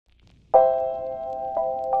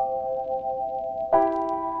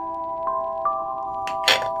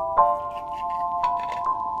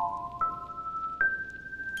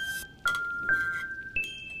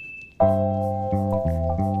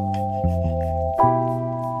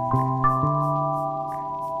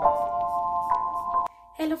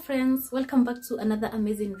Welcome back to another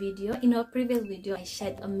amazing video. In our previous video, I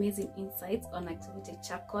shared amazing insights on activated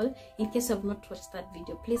charcoal. In case you have not watched that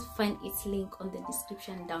video, please find its link on the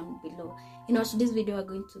description down below. In our today's video, we're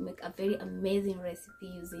going to make a very amazing recipe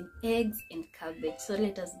using eggs and cabbage. So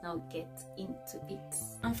let us now get into it.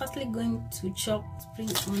 I'm firstly going to chop spring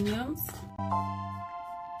onions.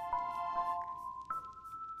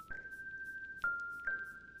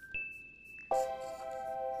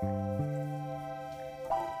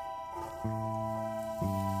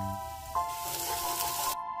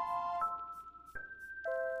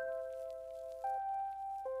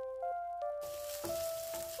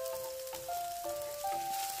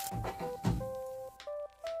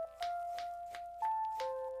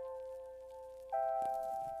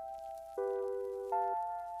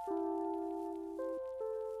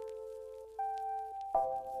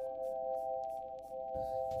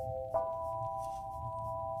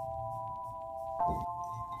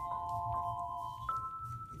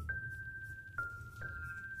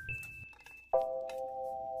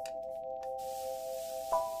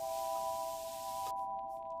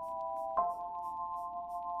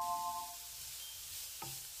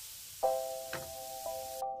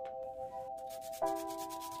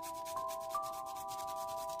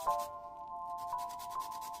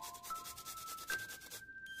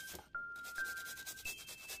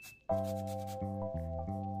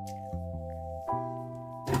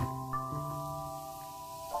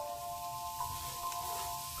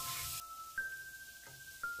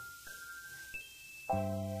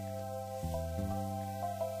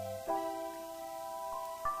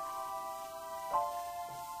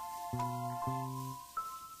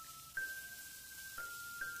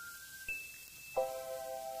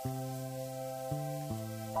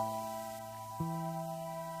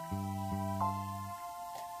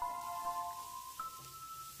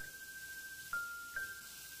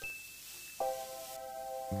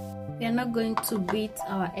 We are not going to beat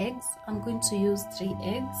our eggs. I'm going to use 3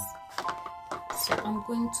 eggs. So I'm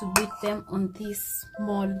going to beat them on this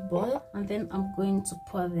small bowl, and then I'm going to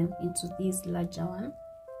pour them into this larger one.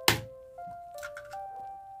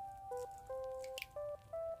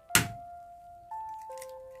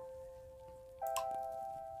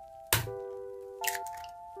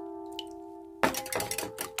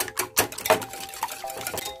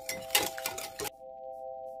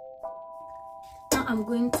 I'm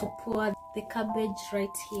going to pour the cabbage right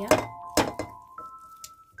here.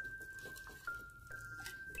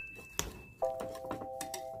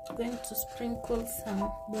 I'm going to sprinkle some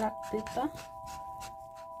black pepper.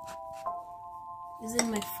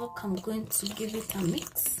 Using my fork, I'm going to give it a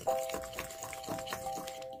mix.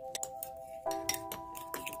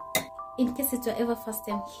 In case it's your ever first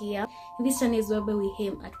time here, this channel is where we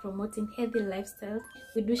aim at promoting healthy lifestyles.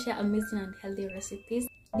 We do share amazing and healthy recipes,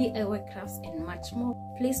 DIY crafts, and much more.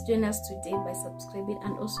 Please join us today by subscribing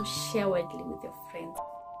and also share widely with your friends.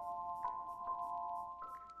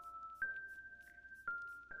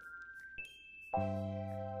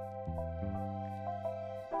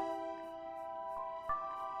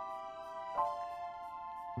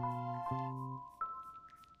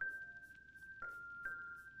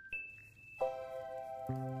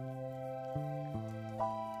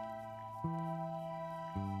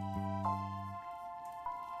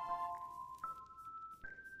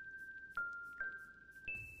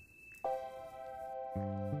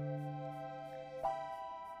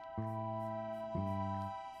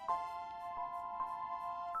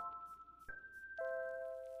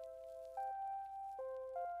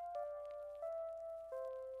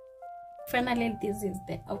 Finally, this is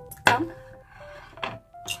the outcome.